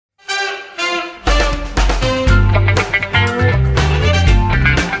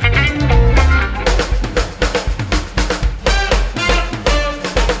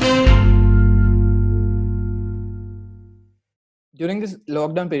during this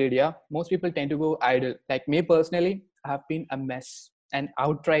lockdown period, yeah, most people tend to go idle. Like me personally, I have been a mess, an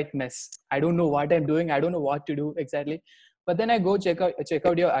outright mess. I don't know what I'm doing. I don't know what to do exactly. But then I go check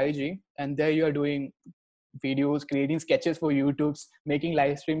out your IG, and there you are doing videos, creating sketches for YouTube's, making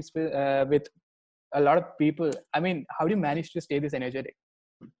live streams with a lot of people. I mean, how do you manage to stay this energetic?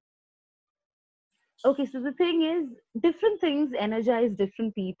 Okay, so the thing is, different things energize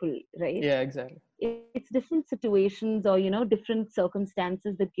different people, right? Yeah, exactly. It's different situations or different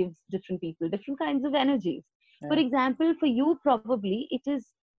circumstances that gives different people different kinds of energies. For Yeah. example, for you, probably it is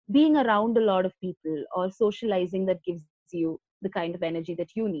being around a lot of people or socializing that gives you the kind of energy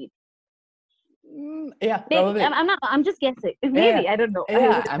that you need. Yeah, Maybe probably. I'm just guessing. Yeah, Maybe, I don't know. I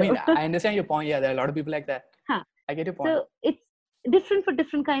yeah. don't I know. mean, I understand your point. Yeah, there are a lot of people like that. Huh. I get your point. So it's different for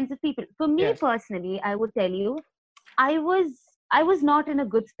different kinds of people. For me Yes. personally, I would tell you, I was I was not in a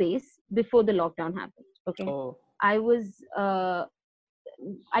good space before the lockdown happened. Okay, Oh, I was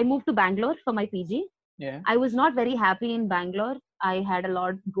I moved to Bangalore for my PG. yeah. I was not very happy in Bangalore. I had a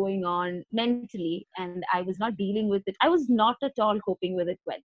lot going on mentally, and I was not dealing with it. I was not at all coping with it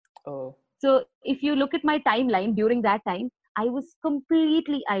well. Oh, So if you look at my timeline during that time, I was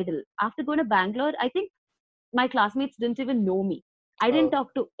completely idle. After going to Bangalore, I think my classmates didn't even know me. I didn't oh,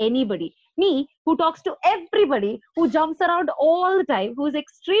 talk to anybody. Me, who talks to everybody, who jumps around all the time, who's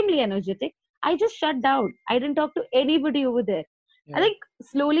extremely energetic, I just shut down. I didn't talk to anybody over there. I yeah. think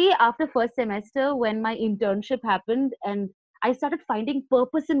slowly after first semester, when my internship happened and I started finding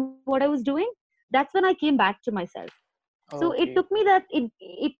purpose in what I was doing, that's when I came back to myself. So it Okay. took me that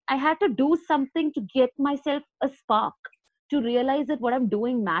I had to do something to get myself a spark, to realize that what I'm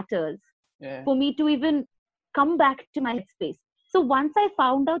doing matters, Yeah. for me to even come back to my headspace. So once I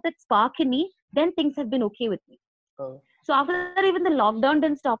found out that spark in me, then things have been okay with me. Oh, So after that, even the lockdown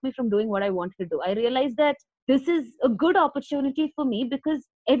didn't stop me from doing what I wanted to do. I realized that this is a good opportunity for me because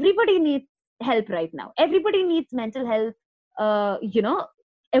everybody needs help right now. Everybody needs mental health,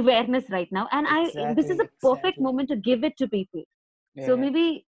 awareness right now. And this is exactly, a perfect exactly. moment to give it to people. So Yeah, maybe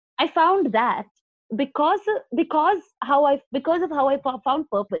I found that because because of how I found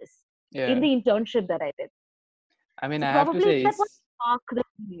purpose in yeah. the internship that I did. I mean, So I have to probably it's say, that one it's spark that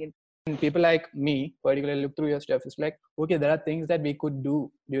we need. when people like me particularly look through your stuff. It's like, okay, there are things that we could do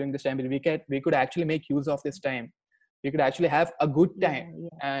during this time. But we could actually make use of this time. We could actually have a good time, Yeah,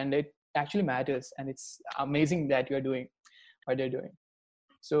 yeah. and it actually matters. And it's amazing that you're doing what you're doing.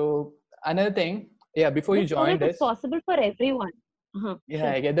 So another thing, yeah, before you Let's hope joined it's this, possible for everyone. yeah,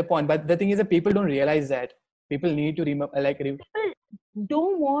 Sure. I get the point. But the thing is that people don't realize that. People need to remember, People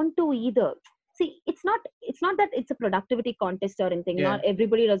don't want to either. See, it's not that it's a productivity contest or anything. Not yeah,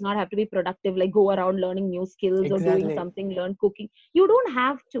 everybody does not have to be productive, like go around learning new skills or doing exactly. something, learn cooking. You don't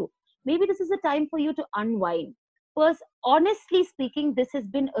have to. Maybe this is a time for you to unwind. Because honestly speaking, this has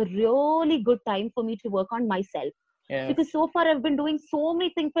been a really good time for me to work on myself. Yeah, Because so far I've been doing so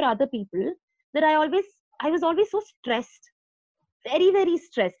many things for other people that I was always so stressed, very, very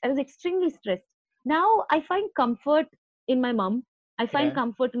stressed. I was extremely stressed. Now I find comfort in my mom. I find yeah,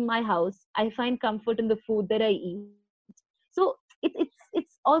 comfort in my house. I find comfort in the food that I eat. So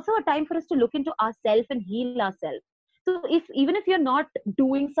it's also a time for us to look into ourselves and heal ourselves. So if even if you're not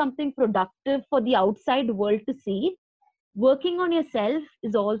doing something productive for the outside world to see, working on yourself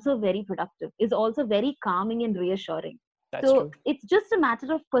is also very productive, is also very calming and reassuring. that's So true. it's just a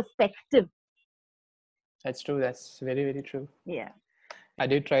matter of perspective. That's true. That's very, very true. Yeah. I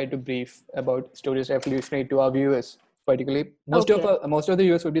did try to brief about Stories Revolutionary to our viewers, particularly Okay. most of the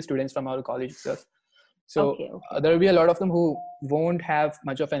viewers would be students from our college itself. So Okay. Okay. there will be a lot of them who won't have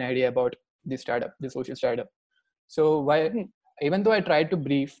much of an idea about the startup, the social startup. So why, Mhm. even though I tried to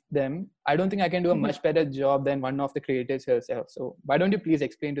brief them, I don't think I can do a Mhm. much better job than one of the creators herself. So why don't you please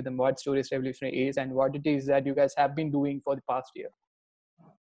explain to them what Stories Revolutionary is and what it is that you guys have been doing for the past year?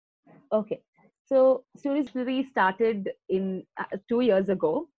 Okay. So Stories Dictionary started in 2 years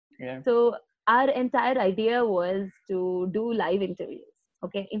ago. Yeah, So our entire idea was to do live interviews.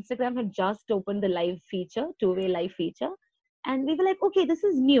 Okay. Instagram had just opened the live feature, two-way live feature. And we were like, okay, this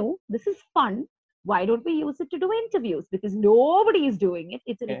is new. This is fun. Why don't we use it to do interviews? Because nobody is doing it.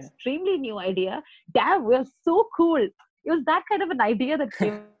 It's an yeah, extremely new idea. Damn, we're so cool. It was that kind of an idea that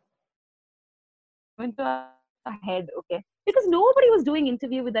came into our head. Okay. Because nobody was doing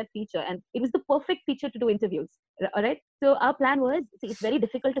interview with that feature, and it was the perfect feature to do interviews. All right. So our plan was, see, it's very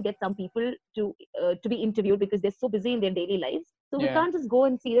difficult to get some people to be interviewed because they're so busy in their daily lives. So we can't yeah, just go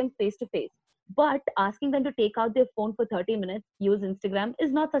and see them face to face. But asking them to take out their phone for 30 minutes, use Instagram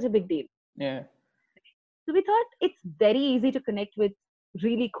is not such a big deal. yeah, So we thought it's very easy to connect with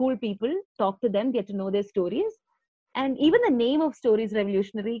really cool people, talk to them, get to know their stories. And even the name of Stories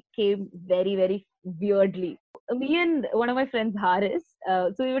Revolutionary came very, very weirdly. Me and one of my friends, Haris,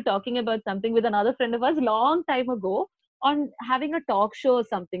 so we were talking about something with another friend of ours long time ago on having a talk show or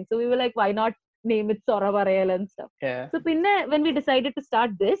something. So we were like, why not name it Sora Varayal and stuff? Yeah. So pinne, when we decided to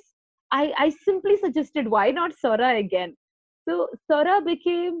start this, I simply suggested, why not Sora again? So Sora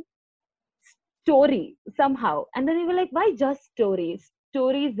became story somehow. And then we were like, why just stories?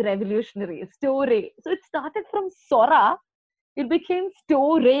 Stories revolutionary, story. So it started from Sora, it became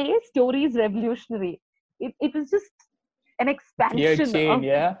story, stories revolutionary. It was just an Weird expansion chain, of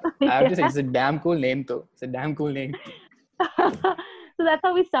yeah. I have to say, yeah. it's a damn cool name though. It's a damn cool name. So that's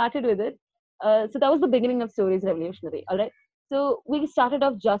how we started with it. So that was the beginning of Stories Revolutionary. All right. So we started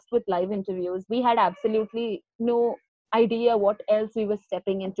off just with live interviews. We had absolutely no idea what else we were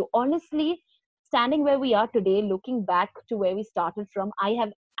stepping into. Honestly, standing where we are today, looking back to where we started from,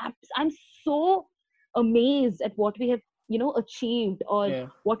 I'm so amazed at what we have, achieved or Yeah.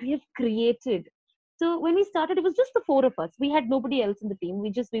 what we have created. So when we started, it was just the four of us. We had nobody else in the team.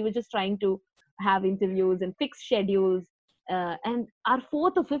 We were just trying to have interviews and fix schedules. And our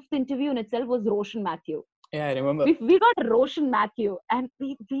fourth or fifth interview in itself was Roshan Matthew. Yeah, I remember. We got Roshan Matthew, and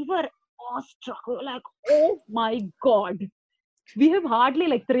we were awestruck. We were like, oh my God. We have hardly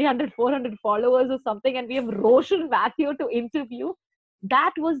like 300, 400 followers or something, and we have Roshan Matthew to interview.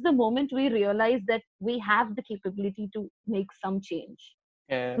 That was the moment we realized that we have the capability to make some change.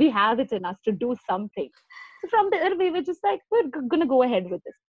 Yeah. We have it in us to do something. So from there, we were just like, we're going to go ahead with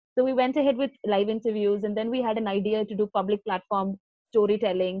this. So we went ahead with live interviews, and then we had an idea to do public platform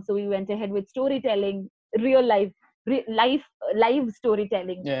storytelling. So we went ahead with storytelling, real live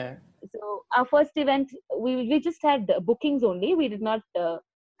storytelling. Yeah. So our first event, we just had bookings only. We did not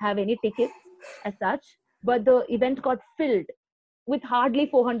have any tickets as such, but the event got filled with hardly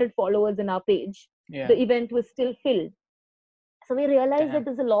 400 followers in our page. Yeah. The event was still filled. So we realized that Damn.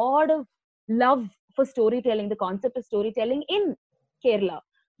 there's a lot of love for storytelling, the concept of storytelling in Kerala,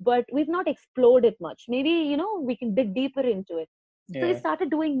 but we've not explored it much. Maybe, we can dig deeper into it. So we Yeah. started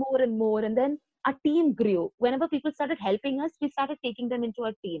doing more and more, and then our team grew. Whenever people started helping us, we started taking them into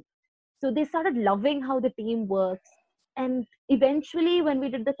our team. So they started loving how the team works. And eventually, when we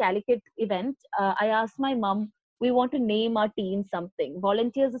did the Calicut event, I asked my mom, we want to name our team something.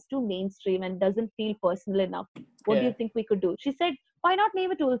 Volunteers is too mainstream and doesn't feel personal enough. What do Yeah. you think we could do? She said, why not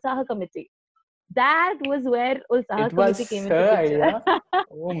name it Ulsaha Committee? That was where Ulsaha It was Committee came into her picture. idea.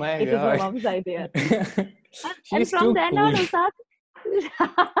 Oh my It was my God. mom's idea. And She's from too then cool. on, Ulsaha.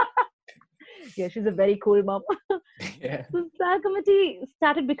 Yeah, she's a very cool mom. Yeah. So Star Committee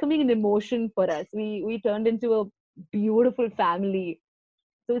started becoming an emotion for us. We turned into a beautiful family.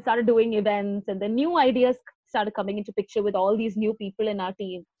 So we started doing events, and then new ideas started coming into picture with all these new people in our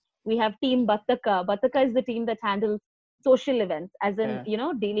team. We have Team Battaka. Battaka is the team that handles social events, as in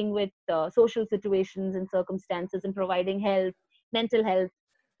Yeah. dealing with social situations and circumstances and providing health, mental health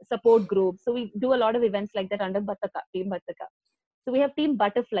support groups. So we do a lot of events like that under Battaka, Team Battaka. So we have Team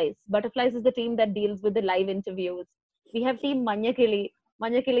Butterflies. Butterflies is the team that deals with the live interviews. We have Team Manyakili.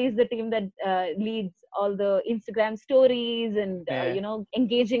 Manyakili is the team that leads all the Instagram stories and Yeah.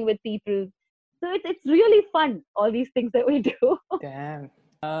 engaging with people. So it's really fun, all these things that we do. Damn.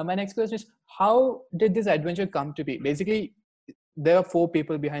 My next question is, how did this adventure come to be? Basically, there are 4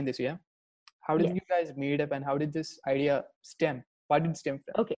 people behind this, yeah? How did Yes. you guys meet up, and how did this idea stem? What did it stem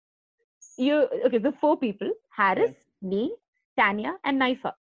from? Okay. The 4 people: Harris, me, Tanya, and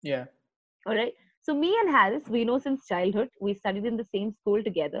Naifa. Yeah. All right. So me and Harris, we know since childhood. We studied in the same school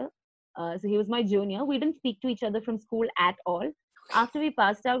together. So he was my junior. We didn't speak to each other from school at all. After we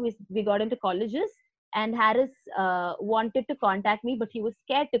passed out, we got into colleges, and Harris wanted to contact me, but he was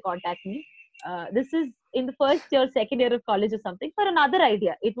scared to contact me. This is in the first year, second year of college or something, for another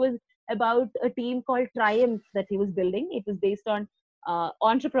idea. It was about a team called Triumph that he was building. It was based on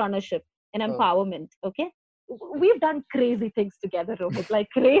entrepreneurship and Oh. empowerment. Okay. We've done crazy things together, Rohit, like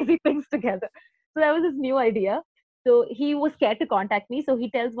crazy things together. So that was his new idea. So he was scared to contact me. So he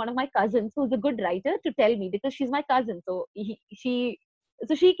tells one of my cousins, who's a good writer, to tell me, because she's my cousin. So she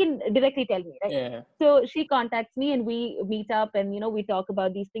can directly tell me, right? Yeah. So she contacts me, and we meet up, and we talk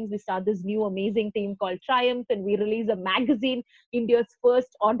about these things. We start this new amazing team called Triumph, and we release a magazine, India's first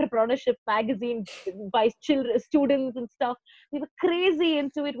entrepreneurship magazine by children, students, and stuff. We were crazy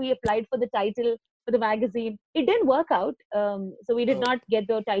into it. We applied for the title for the magazine. It didn't work out, so we did Oh. not get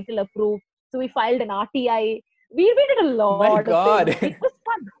the title approved. So we filed an RTI. We did a My lot of God. things. It was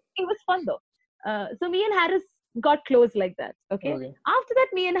fun. It was fun though. So me and Harris got close like that. Okay. Okay. After that,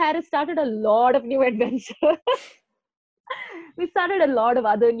 me and Harris started a lot of new adventures. We started a lot of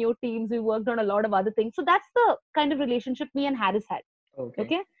other new teams. We worked on a lot of other things. So that's the kind of relationship me and Harris had. Okay.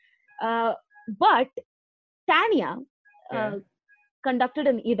 Okay. Uh, but Tanya Yeah. uh, conducted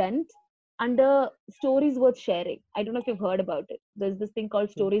an event under Stories Worth Sharing. I don't know if you've heard about it. There's this thing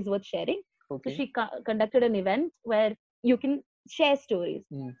called Stories Worth Sharing. So Okay. she conducted an event where you can share stories.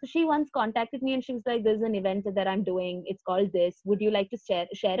 Mm. So she once contacted me and she was like, "There's an event that I'm doing. It's called this. Would you like to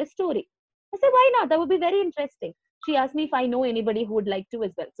share a story?" I said, "Why not? That would be very interesting." She asked me if I know anybody who would like to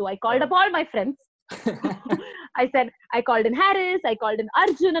as well. So I called up all my friends. I said, I called in Harris, I called in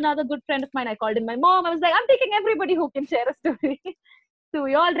Arjun, another good friend of mine. I called in my mom. I was like, I'm taking everybody who can share a story. So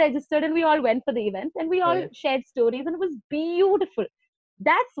we all registered and we all went for the event and we all Yeah. shared stories and it was beautiful.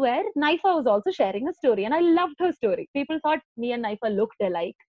 That's where Naifa was also sharing a story and I loved her story. People thought me and Naifa looked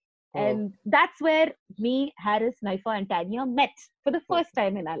alike. Oh. And that's where me, Harris, Naifa, and Tanya met for the first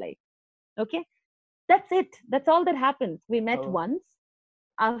time in our life. Okay. That's it. That's all that happened. We met Oh. once.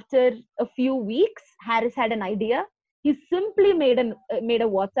 After a few weeks, Harris had an idea. He simply made a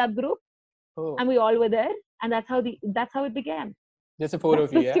WhatsApp group, Oh. and we all were there, and that's how it began. Just a photo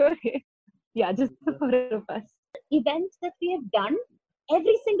That's of you, the yeah? story. Yeah, just the four of us. Events that we have done,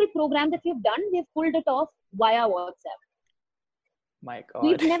 every single program that we've done, we've pulled it off via WhatsApp. My God.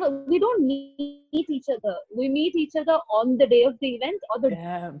 We don't meet each other. We meet each other on the day of the event or the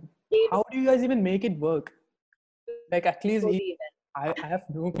Damn. day How do you guys even make it work? Like, at least before the event. I have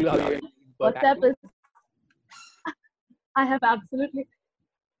no clue how you make it work. WhatsApp is. I have absolutely.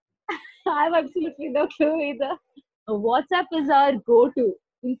 I have absolutely no clue either. WhatsApp is our go-to.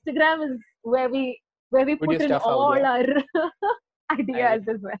 Instagram is where we Put your put in stuff out, all yeah. our I ideas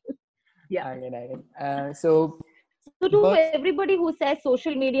get, as well. Yeah. I get. So, So to but everybody who says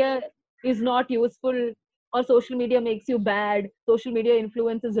social media is not useful or social media makes you bad, social media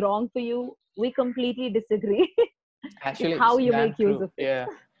influence is wrong for you, we completely disagree. It's actually, how it's you damn make use true. of it. Yeah.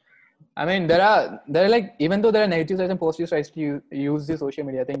 I mean, there are like, even though there are negative sides and positive sides to use the social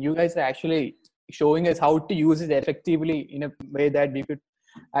media thing, you guys are actually showing us how to use it effectively in a way that we could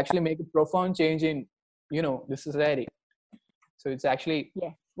actually make a profound change in, the society. So it's actually,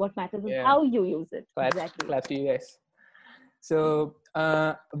 Yes. What matters is yeah, how you use it. claps, Exactly. claps to you guys. So,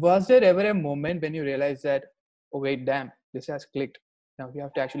 was there ever a moment when you realized that, oh wait, damn, this has clicked. Now we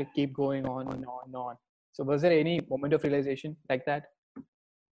have to actually keep going on and on and on. So, was there any moment of realization like that?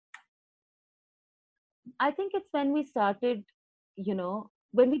 I think it's when we started,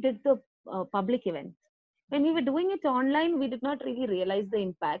 when we did the public event. When we were doing it online, we did not really realize the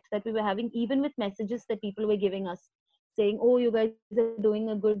impact that we were having, even with messages that people were giving us, saying, "Oh, you guys are doing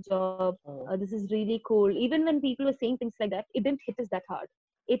a good job. This Oh, is really cool." Even when people were saying things like that, it didn't hit us that hard.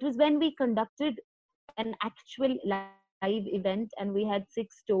 It was when we conducted an actual live event and we had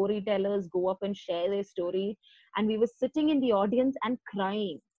 6 storytellers go up and share their story, and we were sitting in the audience and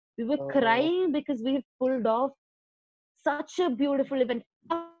crying. We were oh, crying because we had pulled off such a beautiful event.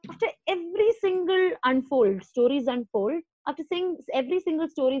 After every single stories unfold, after seeing every single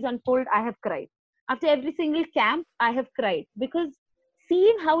stories unfold, I have cried. After every single camp, I have cried because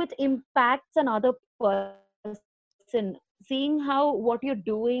seeing how it impacts another person, seeing how what you're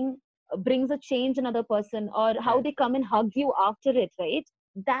doing brings a change in another person, or how they yeah. come and hug you after it, right?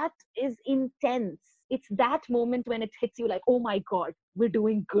 That is intense. It's that moment when it hits you like, oh my God, we're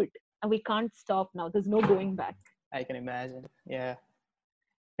doing good and we can't stop now. There's no going back. I can imagine. Yeah.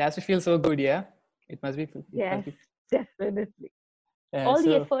 It has to feel so good, yeah. It must be. It must Yes, be. definitely. Yeah. All the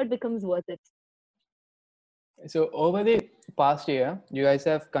So, effort becomes worth it. over the past year, you guys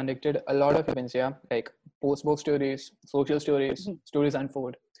have conducted a lot of events, yeah, like post-book stories, social stories, Mhm. stories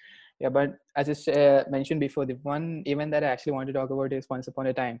unfold. Yeah, but as I mentioned before, the one event that I actually want to talk about is Once Upon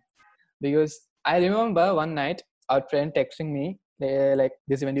a Time, because I remember one night our friend texting me, like,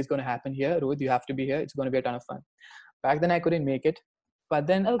 this event is going to happen here, Ruth, you have to be here. It's going to be a ton of fun. Back then I couldn't make it, but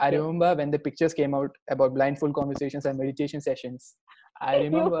then I Okay. remember when the pictures came out about blindfold conversations and meditation sessions. I You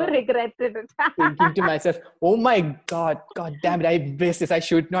remember regretted it. thinking to myself, oh my god damn it, I missed this. I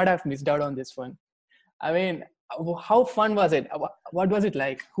should not have missed out on this one. I mean, how fun was it? What was it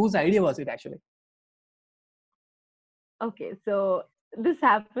like? Whose idea was it actually? Okay, so this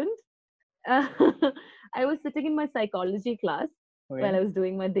happened. Uh, I was sitting in my psychology class while Okay. I was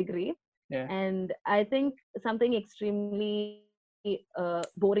doing my degree, Yeah. and I think something extremely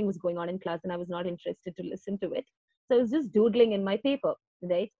boring was going on in class, and I was not interested to listen to it. So I was just doodling in my paper,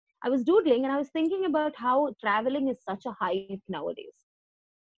 right? I was doodling, and I was thinking about how traveling is such a hype nowadays.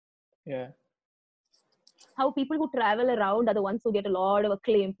 Yeah. How people who travel around are the ones who get a lot of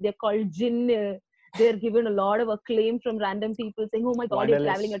acclaim. They're called jinn. They're given a lot of acclaim from random people saying, "Oh my God, you're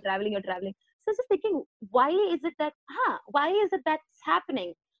traveling, Wanderlust. you're traveling, you're traveling." So I was just thinking, why is it that's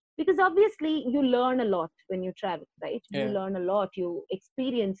happening? Because obviously you learn a lot when you travel, right? You Yeah. learn a lot, you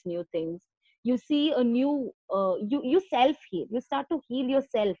experience new things, you see a new, you self heal. You start to heal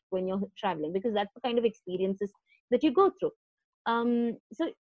yourself when you're traveling, because that's the kind of experiences that you go through.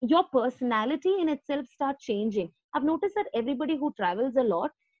 So your personality in itself start changing. I've noticed that everybody who travels a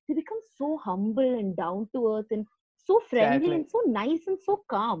lot, they become so humble and down to earth and so friendly Exactly. and so nice and so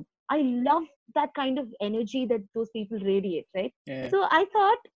calm. I love that kind of energy that those people radiate, right? Yeah. So I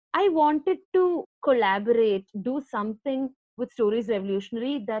thought I wanted to collaborate, do something with Stories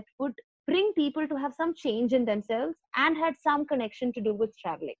Revolutionary that would bring people to have some change in themselves and had some connection to do with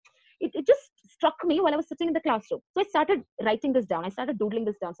traveling. It just struck me while I was sitting in the classroom. So I started writing this down. I started doodling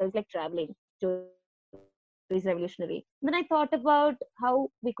this down. So I was like, traveling, Stories Revolutionary. Then I thought about how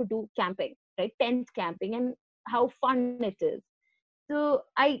we could do camping, right? Tent camping, and how fun it is. So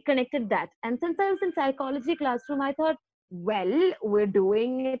I connected that. And since I was in psychology classroom, I thought, well, we're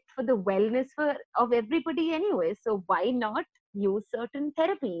doing it for the wellness of everybody anyway. So why not use certain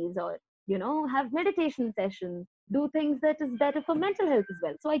therapies, or, have meditation sessions, do things that is better for mental health as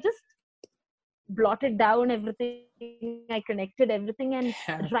well. So I just blotted down everything, I connected everything, and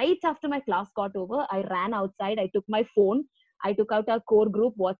right Yeah. after my class got over, I ran outside, I took my phone, I took out our core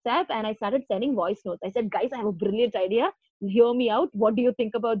group WhatsApp, and I started sending voice notes. I said, guys, I have a brilliant idea. Hear me out. What do you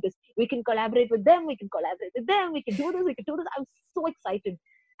think about this? We can collaborate with them, we can collaborate with them, we can do this, we can do this. I was so excited.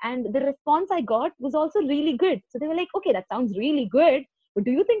 And the response I got was also really good. So they were like, okay, that sounds really good. But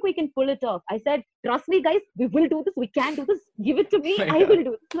do you think we can pull it off? I said, trust me, guys, we will do this. We can do this. Give it to Oh me. my I will God.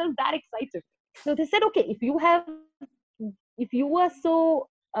 do this. So I was that excited. So they said, okay, if you are so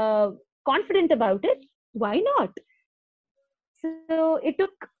confident about it, why not? So it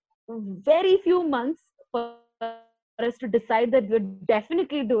took very few months for us to decide that we're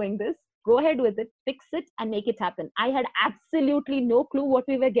definitely doing this. Go ahead with it, fix it, and make it happen. I had absolutely no clue what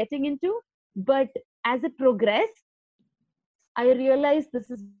we were getting into, but as it progressed, I realized this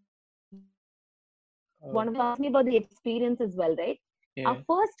is one of the best things that can happen. So you asked me Oh. about the experience as well, right? Yeah. Our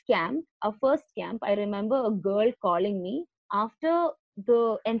first camp, I remember a girl calling me after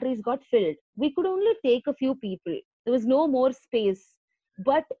the entries got filled. We could only take a few people. There was no more space.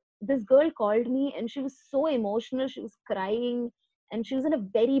 But this girl called me and she was so emotional. She was crying and she was in a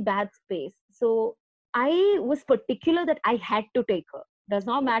very bad space. So I was particular that I had to take her. Does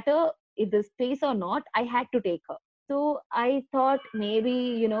not matter if there's space or not, I had to take her. So I thought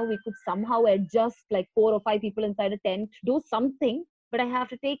maybe, we could somehow adjust like 4 or 5 people inside a tent, do something, but I have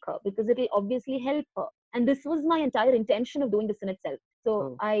to take her because it will obviously help her. And this was my entire intention of doing this in itself. So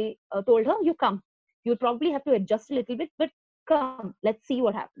Oh. I told her, you come. You'll probably have to adjust a little bit, but come, let's see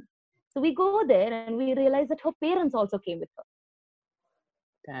what happens. So we go there and we realize that her parents also came with her,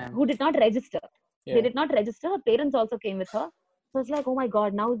 who Damn. did not register. They Yeah. did not register. Her parents also came with her. So it's like, oh my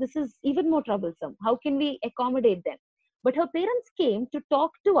God, now this is even more troublesome. How can we accommodate them? But her parents came to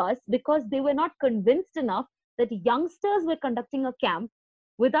talk to us because they were not convinced enough that youngsters were conducting a camp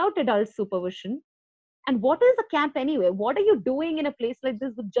without adult supervision. And what is a camp anyway? What are you doing in a place like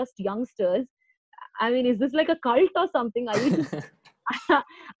this with just youngsters? I mean, is this like a cult or something? Are you just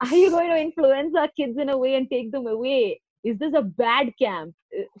are you going to influence our kids in a way and take them away? Is this a bad camp?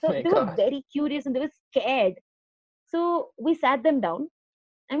 Oh So my they were God. very curious and they were scared. So we sat them down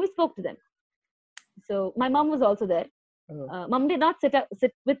and we spoke to them. So my mom was also there. Oh. Mom did not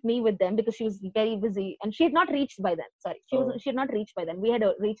sit with me with them because she was very busy and she had not reached by then. Sorry, Oh. she had not reached by then. We had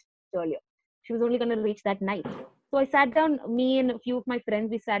reached earlier. She was only going to reach that night. So I sat down. Me and a few of my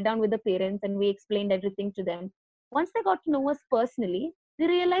friends, we sat down with the parents and we explained everything to them. Once they got to know us personally, they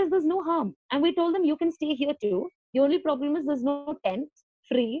realized there's no harm, and we told them you can stay here too. The only problem is there's no tent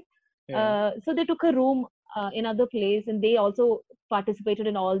free. Yeah. So they took a room in other place, and they also participated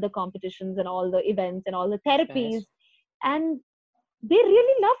in all the competitions and all the events and all the That's therapies, nice. and they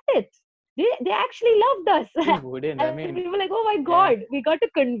really loved it. They actually loved Who us. wouldn't? I And we were mean, like, oh my God, yeah. we got to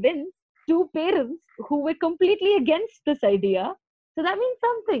convince two parents who were completely against this idea. So that means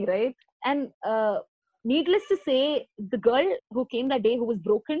something, right? And needless to say, the girl who came that day who was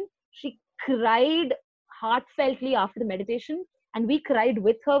broken, she cried heartfeltly after the meditation, and we cried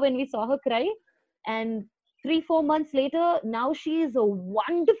with her when we saw her cry. And 3 4 months later, now she is a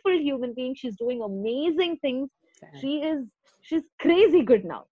wonderful human being. She's doing amazing things. Damn. She's crazy good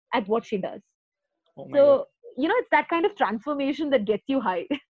now at what she does. Oh my God. So it's that kind of transformation that gets you high.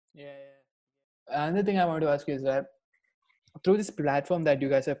 Yeah. Yeah. Another thing I want to ask you is that through this platform that you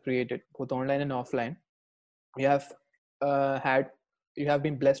guys have created, both online and offline, you have had you have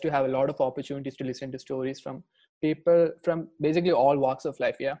been blessed to have a lot of opportunities to listen to stories from people from basically all walks of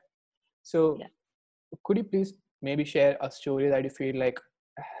life. Yeah. So Yeah. could you please maybe share a story that you feel like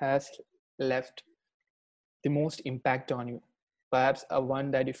has left the most impact on you? Perhaps a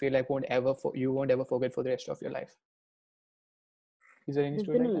one that you feel like you won't ever forget for the rest of your life. Is there any There's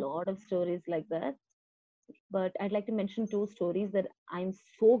story been like a that? lot of stories like that, but I'd like to mention two stories that I'm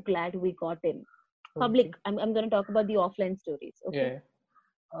so glad we got in public. Okay. I'm going to talk about the offline stories, okay?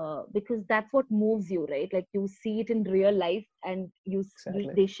 Yeah. Because that's what moves you, right? Like you see it in real life, and Exactly.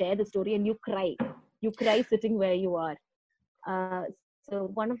 they share the story, and you cry sitting where you are. So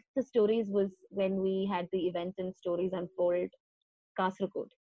one of the stories was when we had the event in Stories Unfold, Kasaragod.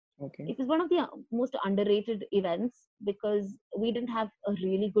 Okay. It was one of the most underrated events because we didn't have a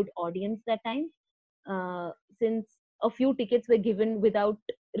really good audience that time, since a few tickets were given without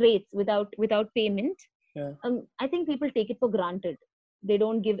rates, without payment. Yeah. I think people take it for granted. They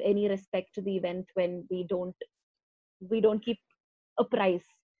don't give any respect to the event when we don't keep a price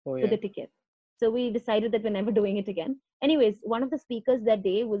Oh for yeah. the ticket. So we decided that we're never doing it again. Anyways, one of the speakers that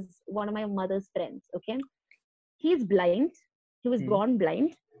day was one of my mother's friends. Okay, he's blind. He was Hmm. born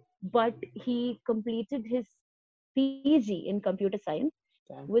blind, but he completed his PG in computer science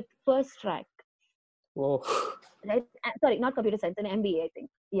Damn. with first rank. Whoa. Right? Sorry, not computer science, an MBA, I think.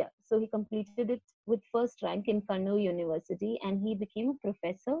 Yeah. So he completed it with first rank in Kannur University, and he became a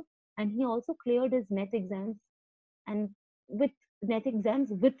professor. And he also cleared his net exams, and with net exams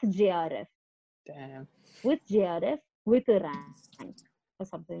with JRF, Damn. with a rank or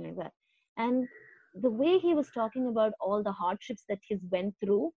something like that. And the way he was talking about all the hardships that he's went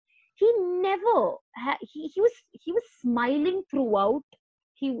through, he never he was smiling throughout.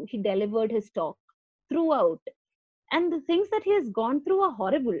 He delivered his talk throughout, and the things that he has gone through are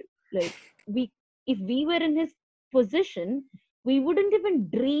horrible. Like, we if we were in his position, we wouldn't even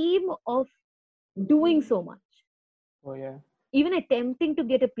dream of doing so much, Oh yeah. even attempting to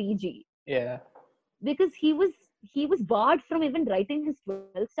get a PG, Yeah. because he was barred from even writing his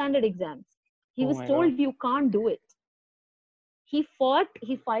 12th standard exams. He was Oh my told god. you can't do it. He fought,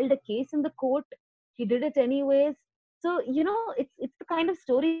 he filed a case in the court, he did it anyways. So it's the kind of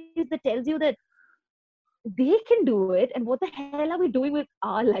stories that tells you that they can do it, and what the hell are we doing with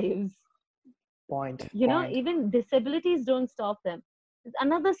our lives? Point. Point. Even disabilities don't stop them.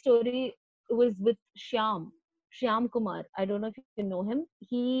 Another story was with Shyam Kumar. I don't know if you know him.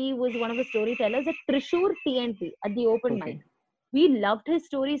 He was one of the storytellers at Trishur TNT at the open mic. Okay. We loved his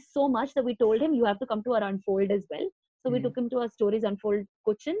stories so much that we told him, you have to come to our Unfold as well. So we Hmm. took him to our Stories Unfold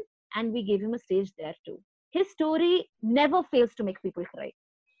Cochin, and we gave him a stage there too. His story never fails to make people cry.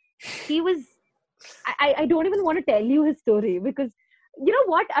 He was I don't even want to tell you his story, because you know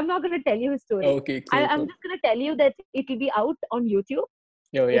what? I'm not going to tell you his story. Okay. Cool. I'm Cool. just going to tell you that it will be out on YouTube.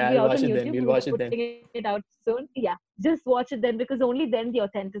 Yo, It'll yeah. be I'll out watch on it then. YouTube. We'll We'll be watch it then. putting it out soon. Yeah, just watch it then, because only then the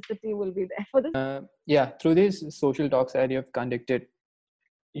authenticity will be there for this. Yeah. Through these social talks that you have conducted,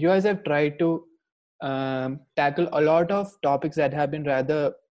 you guys have tried to tackle a lot of topics that have been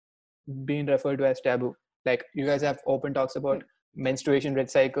rather been referred to as taboo. Like you guys have open talks about menstruation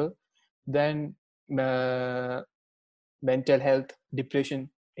red cycle, then uh, mental health, depression,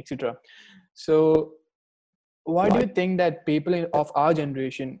 etc. So what do you think that people of our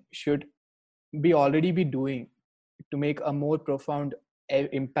generation should already be doing to make a more profound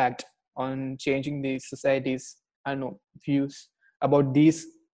impact on changing the society's, I don't know, views about these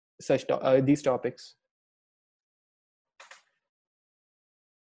topics?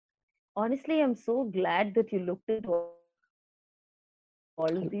 Honestly, I'm so glad that you looked into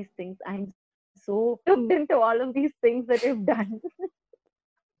all of these things. I'm so looked into all of these things that you've done.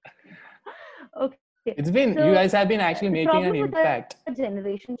 Okay. It's So been, you guys have the been actually problem with making our an impact.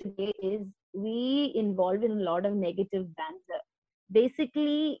 generation today is we involve in a lot of negative banter.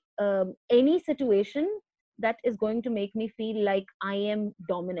 Basically, any situation that is going to make me feel like I am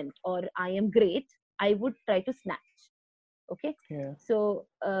dominant or I am great, I would try to snatch. Okay. Yeah. So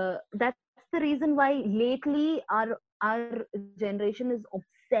that's the reason why lately our generation is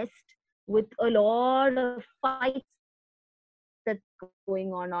obsessed with a lot of fights that's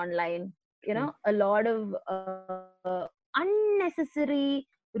going on online. A lot of unnecessary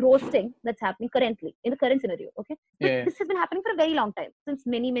roasting that's happening currently in the current scenario. Okay, but this has Yeah. been happening for a very long time, since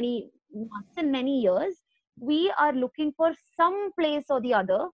many months and many years. We are looking for some place or the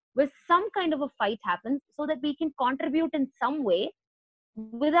other where some kind of a fight happens, so that we can contribute in some way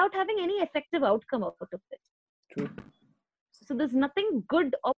without having any effective outcome out of it. True. So there's nothing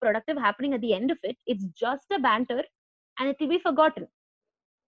good or productive happening at the end of it. It's just a banter, and it will be forgotten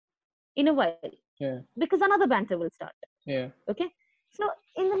in a while, Yeah. because another banter will start. Yeah. Okay. So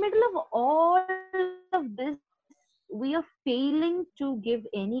in the middle of all of this, we are failing to give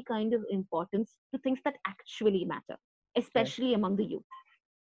any kind of importance to things that actually matter, Yeah. especially among the youth.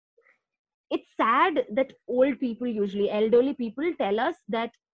 It's sad that old people, usually elderly people, tell us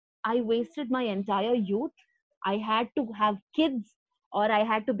that I wasted my entire youth. I had to have kids, or I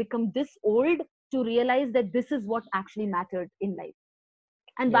had to become this old to realize that this is what actually mattered in life.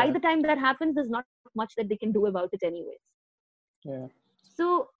 And by Yeah. the time that happens, there's not much that they can do about it, anyways. Yeah.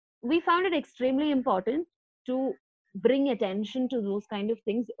 So we found it extremely important to bring attention to those kind of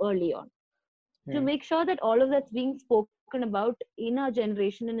things early on, to Yeah. make sure that all of that's being spoken about in our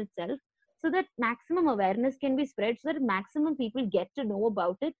generation in itself, so that maximum awareness can be spread, so that maximum people get to know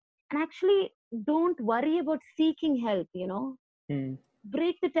about it and actually don't worry about seeking help, Hmm.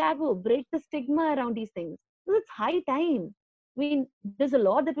 break the taboo, break the stigma around these things. So it's high time. I mean, there's a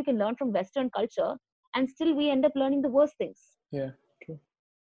lot that we can learn from Western culture, and still we end up learning the worst things. Yeah. True.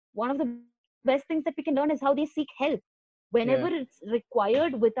 One of the best things that we can learn is how they seek help. Whenever Yeah. it's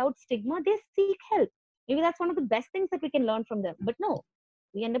required without stigma, they seek help. Maybe that's one of the best things that we can learn from them. But no,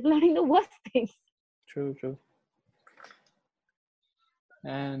 we end up learning the worst things. True. True.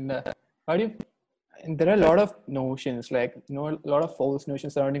 And how do you? And there are a lot of notions, like a lot of false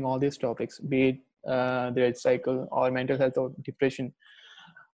notions surrounding all these topics, be it the red cycle or mental health or depression.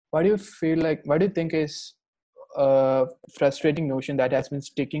 What do you feel like? What do you think is a frustrating notion that has been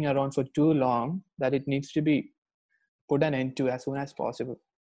sticking around for too long that it needs to be put an end to as soon as possible?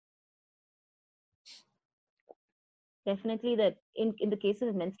 Definitely that in the case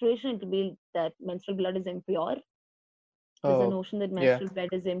of menstruation, it will be that menstrual blood is impure. There's a Oh, notion that yeah, menstrual blood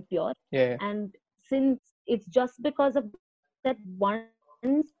is impure. yeah. And since it's just because of that one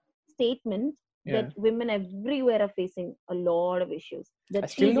statement that women Yeah. everywhere are facing a lot of issues, that I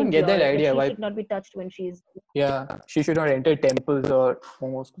she's still don't get impure, that that she idea. should Why? not be touched when she's, Yeah, she should not enter temples or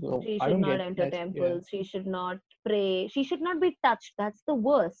mosques. So she I should don't not get enter that. Yeah, temples, she should not pray, she should not be touched. That's the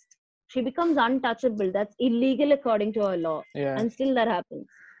worst. She becomes untouchable. That's illegal according to our law, yeah, and still that happens,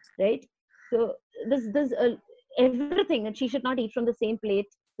 right? So this everything, that she should not eat from the same plate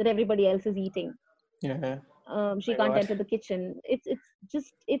that everybody else is eating. yeah. She My can't God, enter the kitchen. It's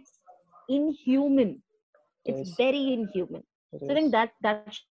inhuman. it It's is. very inhuman. It So I think is.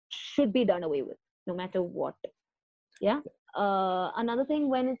 that should be done away with, no matter what. Yeah. Another thing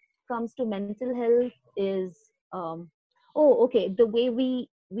when it comes to mental health is, oh, okay, the way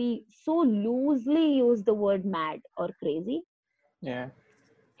we so loosely use the word mad or crazy, Yeah,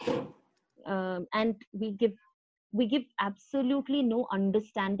 and we give absolutely no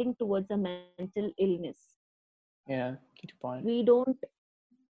understanding towards a mental illness. yeah. Good point. We don't.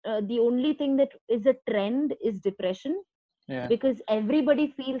 The only thing that is a trend is depression, Yeah, because everybody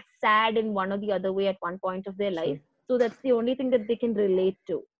feels sad in one or the other way at one point of their life. true. So that's the only thing that they can relate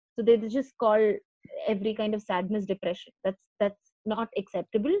to. So they just call every kind of sadness depression. That's not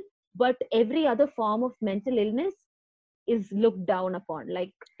acceptable. But every other form of mental illness is looked down upon.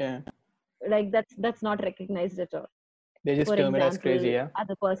 Yeah, That's not recognized at all. they just For term it as crazy. example, Yeah,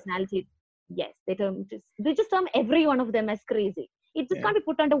 other personality, yes, they just term every one of them as crazy. It just yeah. can't be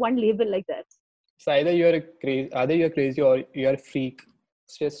put under one label like that. So either you're crazy or you're a freak.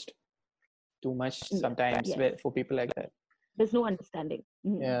 It's just too much Yes, sometimes yes. for people like that. There's no understanding.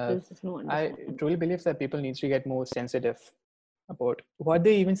 Yeah, There's just no I understanding. truly believe that people need to get more sensitive about what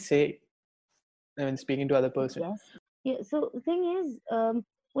they even say when speaking to other person. Yes. Yeah. So the thing is,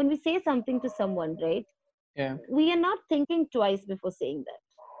 when we say something to someone, right, Yeah, we are not thinking twice before saying that.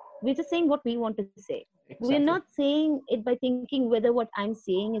 We're just saying what we want to say. We're exactly. not saying it by thinking whether what I'm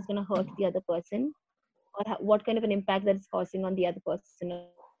saying is going to hurt the other person, or what kind of an impact that it's causing on the other person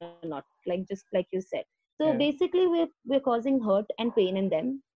or not. Just like you said. So basically, Yeah, we're causing hurt and pain in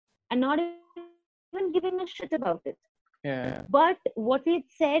them, and not even giving a shit about it. yeah, But what we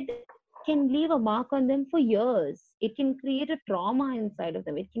said can leave a mark on them for years. It can create a trauma inside of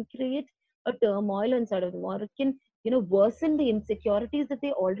them. It can create a turmoil inside of them, or it can, worsen the insecurities that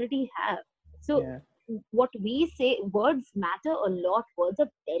they already have. So, yeah, what we say, words matter a lot. Words are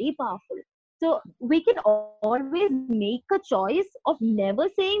very powerful. So, we can always make a choice of never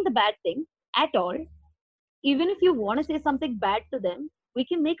saying the bad thing at all. Even if you want to say something bad to them, we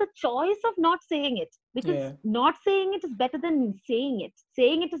can make a choice of not saying it, because yeah. not saying it is better than saying it.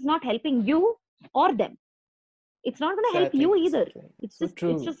 Saying it is not helping you or them. It's not going to help Exactly, you either. exactly. it's So just it's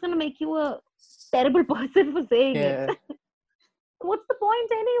true. just going to make you a terrible person for saying it. Yeah. What's the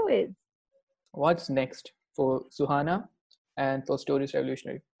point anyways? What's next for Suhana and for Stories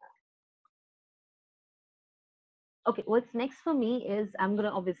Revolutionary? Okay, what's next for me is I'm going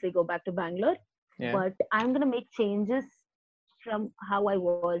to obviously go back to Bangalore, Yeah. but I'm going to make changes from how I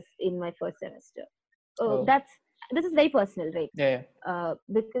was in my first semester. Oh, That's this is very personal, right? Yeah.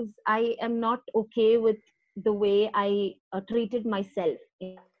 Because I am not okay with the way I treated myself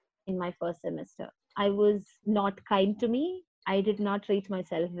in my first semester. I was not kind to me. I did not treat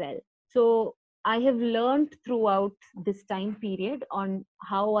myself well. So I have learned throughout this time period on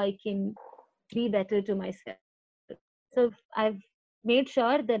how I can be better to myself. So I've made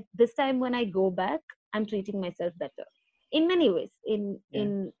sure that this time when I go back, I'm treating myself better in many ways, Yeah.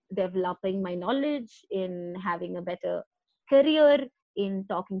 in developing my knowledge, in having a better career, in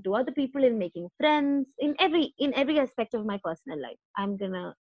talking to other people, in making friends, in every aspect of my personal life. I'm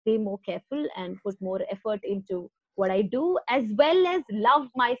gonna be more careful and put more effort into what I do, as well as love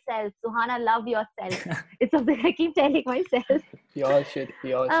myself. Suhana, love yourself. It's something I keep telling myself. We all should.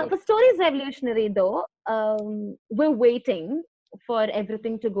 We all should. The story is revolutionary, though. We're waiting for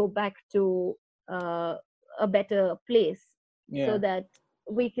everything to go back to uh, a better place so Yeah. that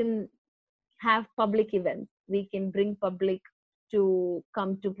we can have public events. We can bring public to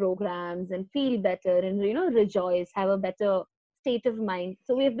come to programs and feel better and rejoice, have a better state of mind.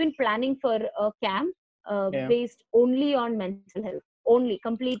 So we have been planning for a camp Yeah. based only on mental health, only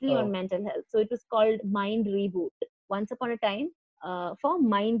completely on Oh. mental health. So it was called Mind Reboot. Once upon a time, for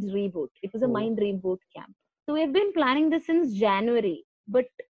Mind Reboot, it was a Oh. Mind Reboot camp. So we have been planning this since January, but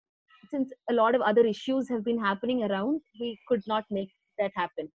since a lot of other issues have been happening around, we could not make that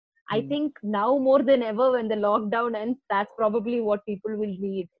happen. I Mm. think now more than ever, when the lockdown ends, that's probably what people will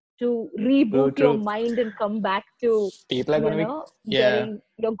need to True. reboot your True. mind and come back to, People are gonna be. Yeah. getting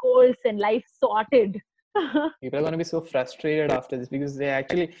your goals and life sorted. People are going to be so frustrated after this because they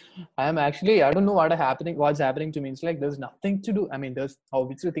actually, I don't know what's happening to me. It's like there's nothing to do. I mean, there's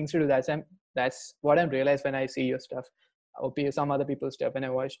obviously things to do. That's what I'm realized when I see your stuff, or some other people's stuff, when I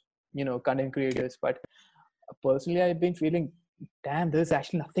watch, content creators. But personally, I've been feeling, damn, there's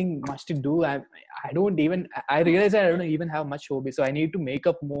actually nothing much to do. I don't even, I realize that I don't even have much hobbies. So I need to make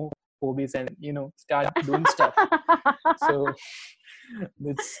up more hobbies and, start doing stuff. So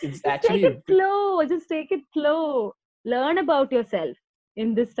it's Just take it actually. slow. Just take it slow. Learn about yourself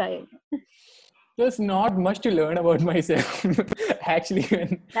in this time. There's not much to learn about myself,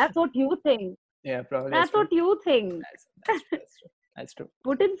 actually. That's what you think. Yeah, probably that's That's true. what you think. That's true. That's true. That's true.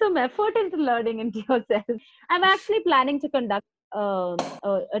 Put in some effort into learning into yourself. I'm actually planning to conduct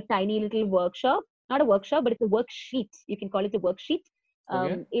a tiny little workshop, not a workshop, but it's a worksheet. You can call it a worksheet.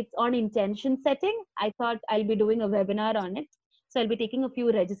 Okay. It's on intention setting. I thought I'll be doing a webinar on it. So I'll be taking a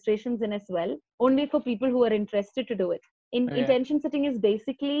few registrations in as well, only for people who are interested to do it. Okay. Intention setting is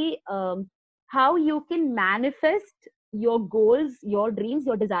basically how you can manifest your goals, your dreams,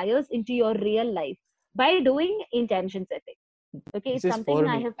 your desires into your real life by doing intention setting. Okay, This it's is for something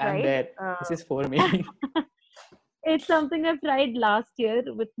I me. have I'm tried. there. This is for me. It's something I've tried last year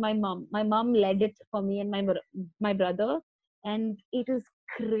with my mom. My mom led it for me and my brother, and it is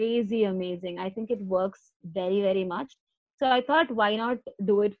crazy amazing. I think it works very, very much. So I thought, why not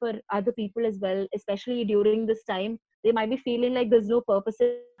do it for other people as well, especially during this time. They might be feeling like there's no purpose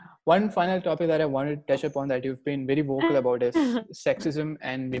in One final topic that I wanted to touch upon that you've been very vocal about is sexism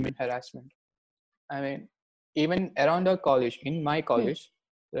and women harassment. I mean, even around our college, in my college,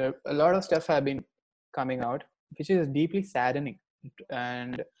 a lot of stuff have been coming out, which is deeply saddening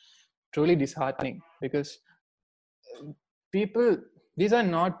and truly disheartening because people, these are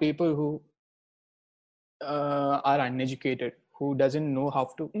not people who are uneducated, who doesn't know how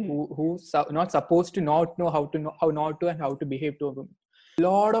to, not supposed to not know how not to and how to behave to a woman. A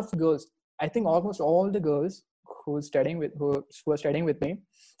lot of girls, I think almost all the girls who are studying with me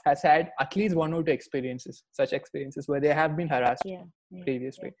has had at least one or two such experiences where they have been harassed yeah, yeah,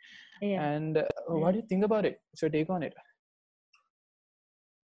 previously. yeah. And what Yeah. do you think about it? So take on it.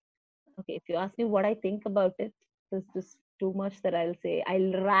 Okay, if you ask me what I think about it, there's just too much that I'll say.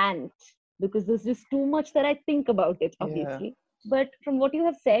 I'll rant because there's just too much that I think about it, Yeah, obviously. But from what you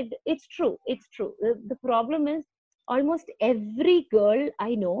have said, it's true. It's true. The problem is almost every girl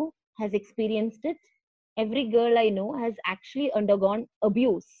I know has experienced it. Every girl I know has actually undergone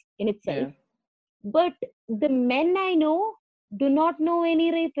abuse in itself. yeah, But the men I know do not know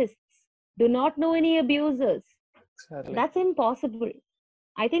any rapists, do not know any abusers. exactly. That's impossible.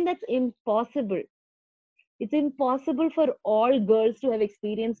 I think that's impossible. It's impossible for all girls to have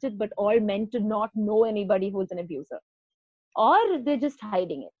experienced it, but all men to not know anybody who's an abuser. Or they're just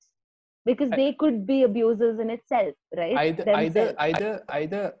hiding it because I- they could be abusers in itself, right? Themselves.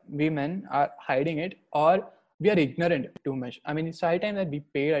 Either women are hiding it or we are ignorant too much. I mean, it's high time that we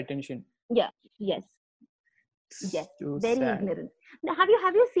pay attention. Yeah, yes, It's yes. too Very sad. ignorant. Now, have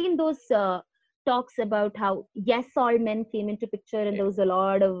you seen those talks about how yes, all men came into picture and there was a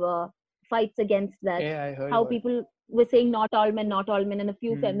lot of fights against that. Yeah, I heard How about it. people were saying not all men, not all men, and a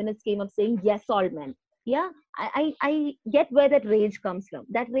few Hmm. feminists came up saying yes, all men. Yeah, I get where that rage comes from.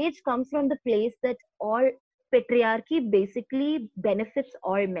 That rage comes from the place that all patriarchy basically benefits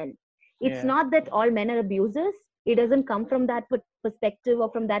all men. It's Yeah. not that all men are abusers. It doesn't come from that perspective or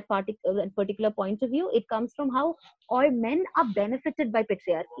from that particular point of view. It comes from how all men are benefited by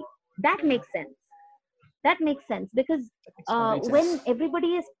patriarchy. That Yeah. makes sense. That makes sense because That makes complete when sense.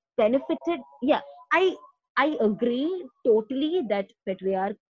 everybody is benefited, yeah, I agree totally that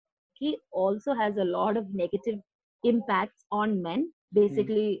patriarchy also has a lot of negative impacts on men, Hmm.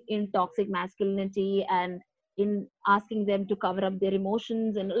 basically in toxic masculinity and in asking them to cover up their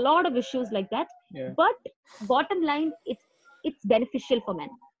emotions and a lot of issues like that. Yeah. But bottom line, it's beneficial for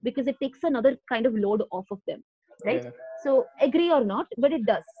men because it takes another kind of load off of them, right? Yeah. So agree or not, but it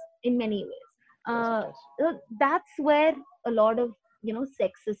does in many ways. Yes, it uh, does. that's where a lot of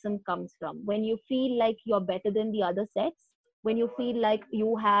sexism comes from. When you feel like you're better than the other sex, when you feel like you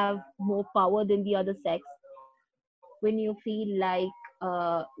have more power than the other sex, when you feel like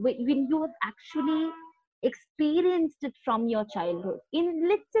when you have actually experienced it from your childhood in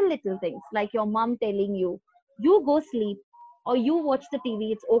little things, like your mom telling you, you go sleep or you watch the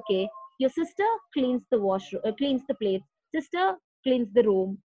TV, it's okay. Your sister cleans the washroom, cleans the plates, sister cleans the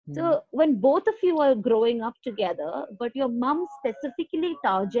room. Hmm. So when both of you are growing up together, but your mom specifically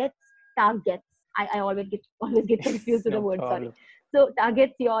targets, I always get confused with the No word, sorry. problem. So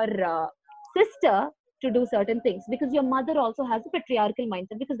targets your sister to do certain things because your mother also has a patriarchal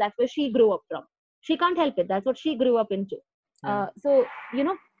mindset because that's where she grew up from. She can't help it. That's what she grew up into. Yeah. So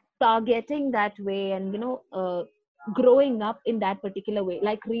targeting that way and growing up in that particular way,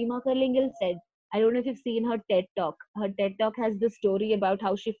 like Reema Karlingel said. I don't know if you've seen her TED talk. Her TED talk has this story about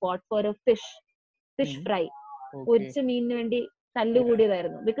how she fought for a fish Hmm. fry. Okay. പൊരിച്ച മീനിന് വേണ്ടി Yeah.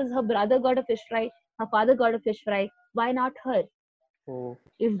 തല്ലുകൂടിയതായിരുന്നു because her brother got a fish fry, her father got a fish fry. Why not her? Oh,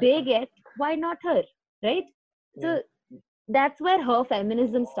 If I they got. get, why not her? Right? Yeah. So that's where her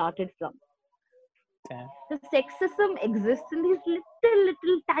feminism started from. Damn. The sexism exists in these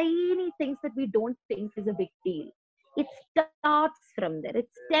little tiny things that we don't think is a big deal. It starts from there, it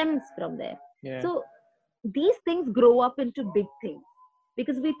stems from there. So Yeah. these things grow up into big things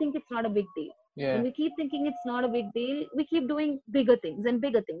because we think it's not a big deal. When Yeah. we keep thinking it's not a big deal, we keep doing bigger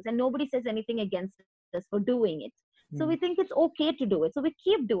things, and nobody says anything against us for doing it. So we think Hmm. it's okay to do it. So we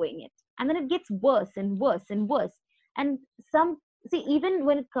keep doing it. And then it gets worse and worse and worse. And some, see, even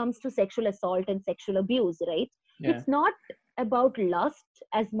when it comes to sexual assault and sexual abuse, right? Yeah. It's not about lust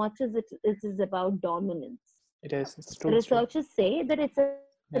as much as it is about dominance. It is. It's true. It's true. Researchers say that it's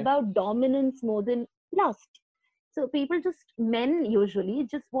about Yeah. dominance more than lust. So people men usually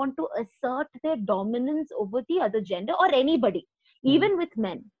just want to assert their dominance over the other gender or anybody, Hmm. even with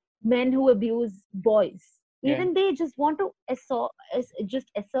men who abuse boys. Yeah. Even they just want to just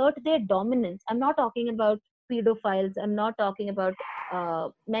assert their dominance. I'm not talking about pedophiles. I'm not talking about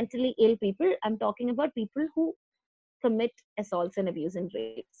mentally ill people. I'm talking about people who commit assaults and abuse and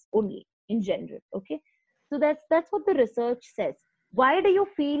rapes only in general. Okay, so that's what the research says. Why do you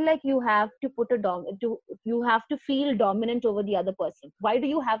feel like you have to you have to feel dominant over the other person? Why do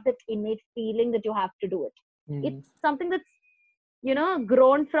you have that innate feeling that you have to do it? Hmm. It's something that's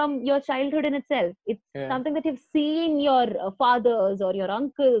grown from your childhood in itself. It's Yeah. something that you've seen your fathers or your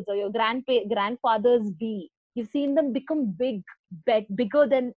uncles or your grandfathers be. You've seen them become bigger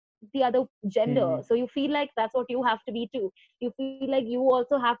than the other gender, Hmm. so you feel like that's what you have to be too. You feel like you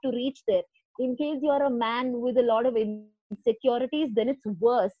also have to reach there. In case you're a man with a lot of insecurities, then it's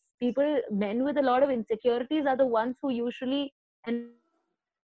worse. Men with a lot of insecurities are the ones who usually end up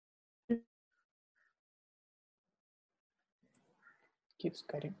doing these things. Keeps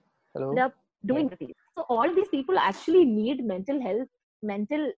cutting. So Hello. all of these Yeah. people actually need mental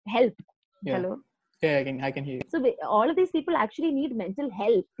help. Yeah. Hello. Yeah. I can hear you. So all of these people actually need mental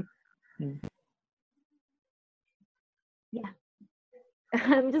help. Hmm. Yeah.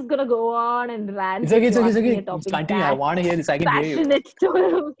 I'm just gonna go on and It's rant okay. if It's you okay. It's ask me okay. a topic Continue. I that want to hear this. I can hear you. passionate to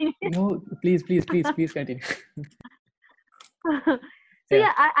me. No, please, please, please, please continue. So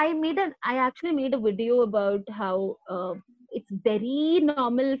Yeah. yeah, I actually made a video about how it's very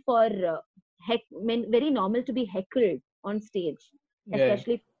normal for very normal to be heckled on stage, Yeah.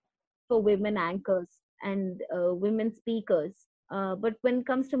 especially for women anchors and women speakers. But when it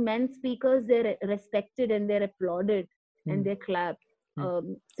comes to men speakers, they're respected and they're applauded and Hmm. they're clapped.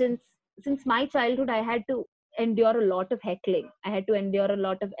 Hmm. Since my childhood, I had to endure a lot of heckling. I had to endure a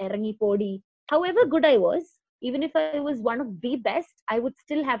lot of erangi podi. However good I was, even if I was one of the best, I would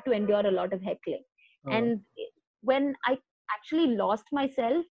still have to endure a lot of heckling. Oh. And when I actually lost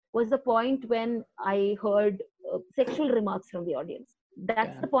myself, was the point when I heard sexual remarks from the audience.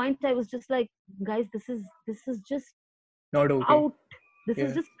 That's the Damn. point. I was just like, guys, this is just Not okay. out. This is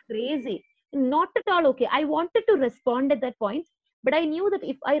Yeah. just crazy. Not at all okay. I wanted to respond at that point, but I knew that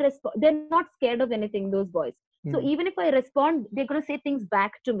if I respond, they're not scared of anything, those boys. So Mm. even if I respond, they're going to say things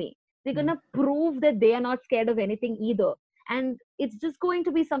back to me. They're going Mm. to prove that they are not scared of anything either. And it's just going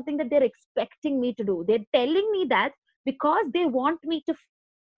to be something that they're expecting me to do. They're telling me that because they want me to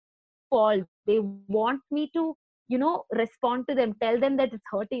fall. They want me to, respond to them, tell them that it's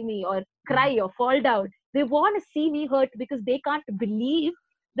hurting me, or Mm. cry or fall down. They want to see me hurt because they can't believe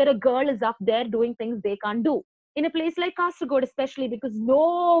that a girl is up there doing things they can't do. In a place like Kasaragod, especially because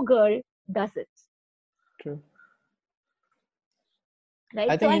no girl does it. True. Right?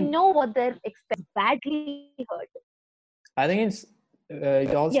 I So think I in know what they're expecting. Badly hurt. I think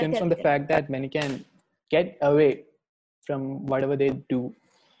it all Yeah, stems tell from me, the tell me. fact that many can get away from whatever they do,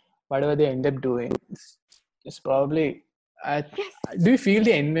 whatever they end up doing. It's probably. I, Yes, do you feel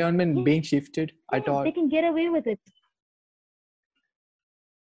the environment being yes, shifted at they all? can get away with it.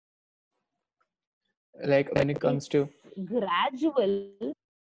 Like when it comes It's to gradual.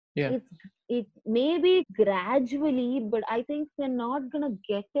 yeah, It may be gradually, but I think we're not gonna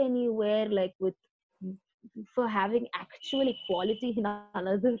get anywhere like with for having actual equality in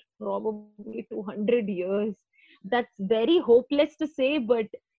another probably 200 years. That's very hopeless to say, but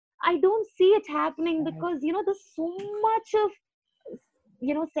I don't see it happening because there's so much of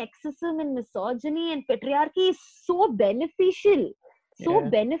sexism and misogyny and patriarchy is so yeah,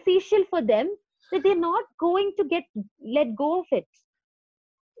 beneficial for them that they're not going to get let go of it.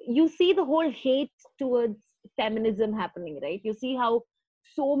 You see the whole hate towards feminism happening, right? You see how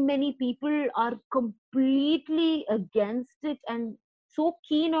so many people are completely against it and so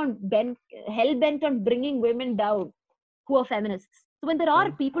keen on hell bent on bringing women down who are feminists. So when there are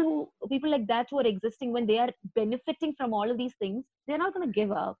yeah. people like that who are existing, when they are benefiting from all of these things, they're not going to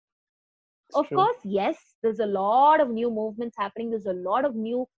give up. It's Of true. course, yes, there's a lot of new movements happening. There's a lot of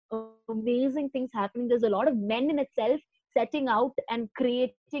new amazing things happening. There's a lot of men in itself setting out and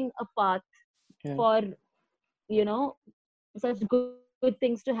creating a path Yeah, for you know such good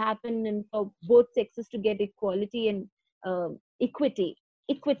things to happen and for both sexes to get equality and equity,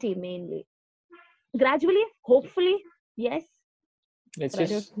 equity mainly. Gradually, hopefully, yes, let's but I don't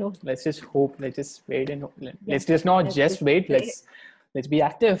just know. let's just hope. Let's just wait and hope. Yeah, Let's just not let's just just wait. pray. Let's be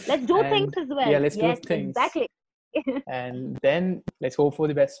active Let's do things and as yeah, well. let's do Yes, things exactly. and then let's hope for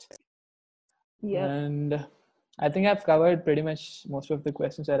the best. Yep. And I think I've covered pretty much most of the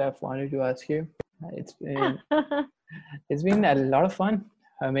questions that I've wanted to ask you. It's been it's been a lot of fun.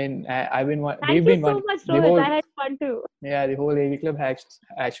 I mean, I've been Thank we've you been so one much, the Rohit. whole I had fun too. yeah the whole AV club has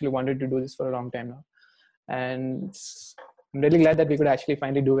actually wanted to do this for a long time now, and I'm really glad that we could actually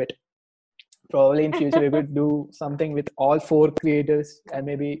finally do it. Probably in future we could do something with all four creators and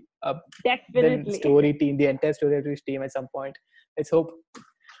maybe then Definitely. story team, the entire story team at some point. Let's hope.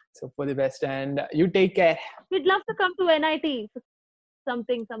 So for the best, and you take care. We'd love to come to NIT for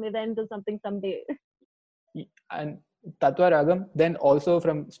something, some event or something someday. And Tatwa Ragam, then also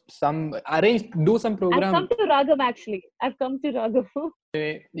from some arrange do some I've come program. to Ragam actually. I've come to Ragam.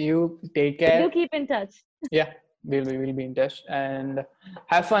 You take Do care. keep in touch. Yeah, we will be in touch and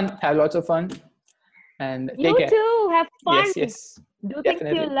have fun. Have lots of fun and take You care. too. Have fun. Yes, yes, Do things you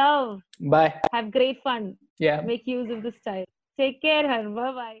definitely. love. Bye. Have great fun. Yeah. Make use of this time. Take care, Har.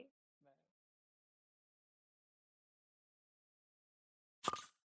 Bye bye.